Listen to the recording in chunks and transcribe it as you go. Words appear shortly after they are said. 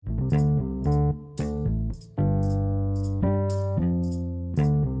This,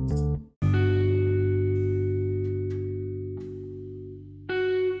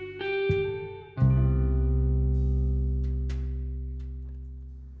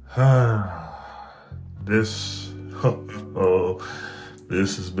 oh,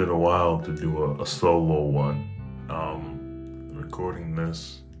 this has been a while to do a solo one. Recording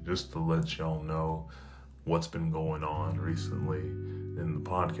this just to let y'all know what's been going on recently in the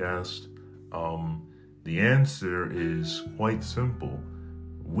podcast. The answer is quite simple.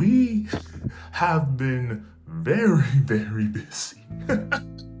 We have been very, very busy.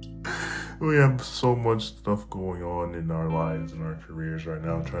 We have so much stuff going on in our lives and our careers right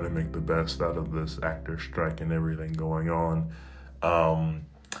now, trying to make the best out of this actor strike and everything going on.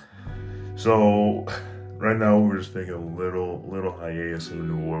 So right now we're just taking a little hiatus,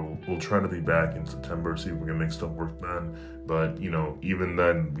 and we'll try to be back in September, see if we can make stuff work then. But even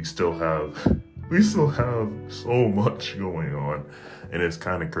then, we still have so much going on, and it's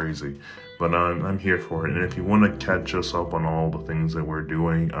kind of crazy. But I'm here for it. And if you want to catch us up on all the things that we're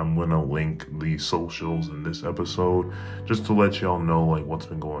doing, I'm gonna link the socials in this episode just to let y'all know like what's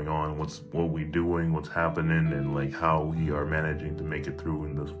been going on, what we doing, what's happening, and like how we are managing to make it through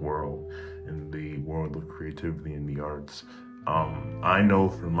in this world, in the world of creativity and the arts. I know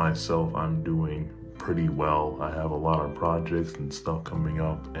for myself, I'm doing pretty well. I have a lot of projects and stuff coming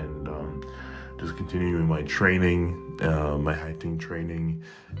up, and just continuing my training, my acting training,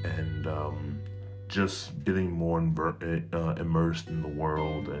 and just getting more immersed in the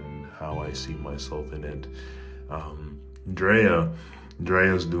world and how I see myself in it.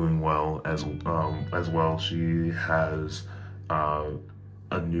 Drea's doing well as well. She has a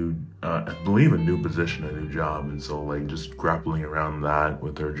new position, a new job, and so like just grappling around that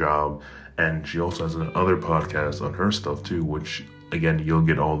with her job. And she also has another podcast on her stuff too, which again, you'll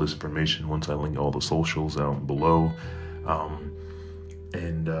get all this information once I link all the socials out below.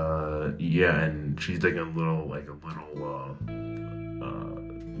 And she's taking I'm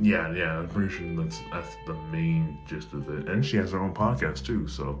pretty sure that's the main gist of it. And she has her own podcast too,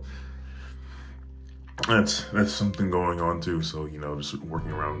 so that's something going on too. So just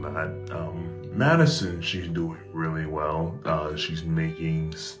working around that. Madison, she's doing really well. She's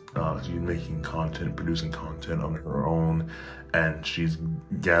making content, producing content on her own, and she's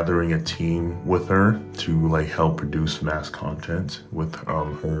gathering a team with her to like help produce mass content with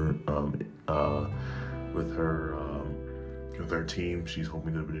her team. She's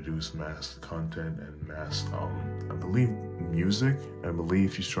hoping to produce mass content and mass, I believe, music. I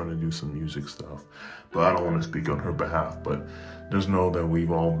believe she's trying to do some music stuff, but I don't want to speak on her behalf. But just know that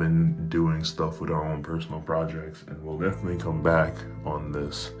we've all been doing stuff with our own personal projects, and we'll definitely come back on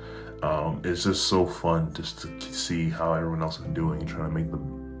this. It's just so fun just to see how everyone else is doing and trying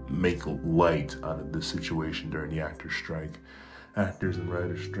to make light out of this situation during the actors and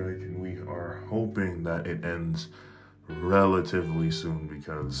writers strike, and we are hoping that it ends relatively soon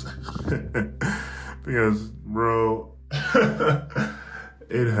because bro,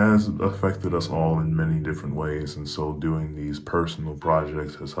 it has affected us all in many different ways, and so doing these personal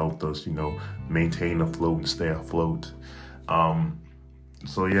projects has helped us maintain afloat and stay afloat.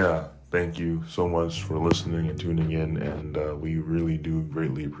 So yeah, thank you so much for listening and tuning in, and we really do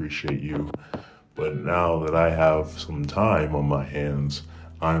greatly appreciate you. But now that I have some time on my hands,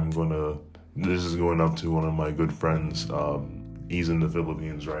 this is going up to one of my good friends. He's in the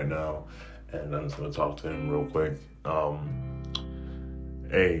Philippines right now, and I'm just going to talk to him real quick.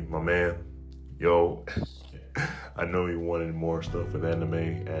 Hey, my man, yo, I know you wanted more stuff with anime,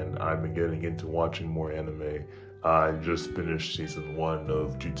 and I've been getting into watching more anime. I just finished season 1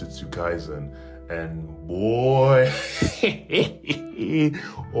 of Jujutsu Kaisen, and boy,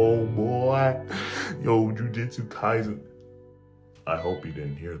 oh boy, yo, Jujutsu Kaisen. I hope you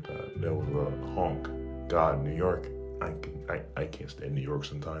didn't hear that. That was a honk. God, New York. I can't stand New York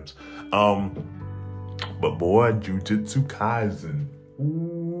sometimes. But boy, Jujutsu Kaisen.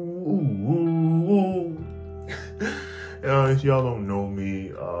 Ooh. If y'all don't know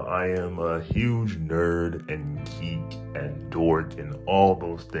me, I am a huge nerd and geek and dork and all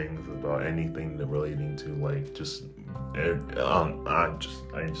those things about anything that relating to like just I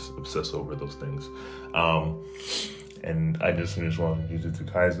just obsess over those things. And I just finished watching Jujutsu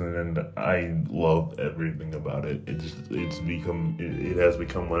Kaisen, and I love everything about it. It has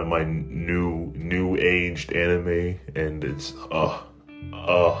become one of my new aged anime, and it's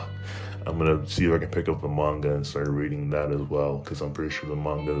I'm gonna see if I can pick up the manga and start reading that as well, because I'm pretty sure the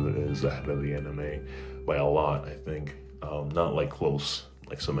manga is ahead of the anime by a lot. I think not like close,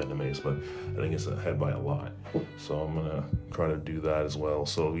 like some animes, but I think it's ahead by a lot. So I'm gonna try to do that as well.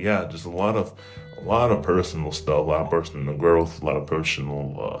 So yeah, just a lot of personal stuff, a lot of personal growth, a lot of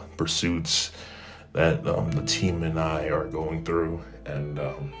personal pursuits that the team and I are going through, and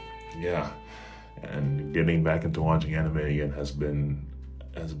yeah, and getting back into watching anime again has been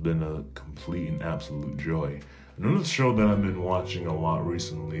a complete and absolute joy. Another show that I've been watching a lot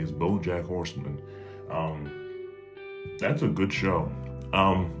recently is BoJack Horseman. That's a good show.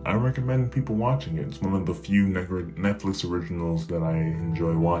 I recommend people watching it. It's one of the few Netflix originals that I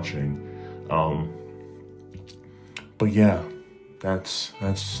enjoy watching. But yeah, that's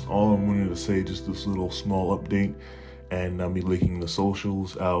all I wanted to say. Just this little small update, and I'll be linking the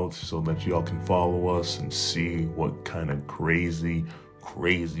socials out so that y'all can follow us and see what kind of crazy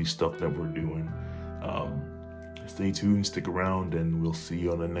stuff that we're doing. Stay tuned, stick around, and we'll see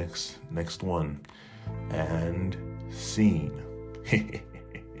you on the next one. And scene.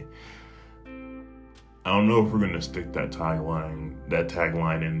 I don't know if we're gonna stick that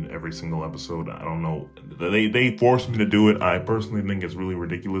tagline in every single episode. I don't know. They forced me to do it. I personally think it's really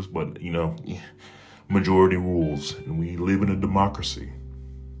ridiculous, but majority rules, and we live in a democracy.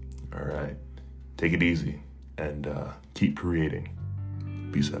 All right, take it easy and keep creating.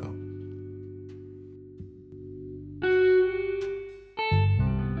 Peace out.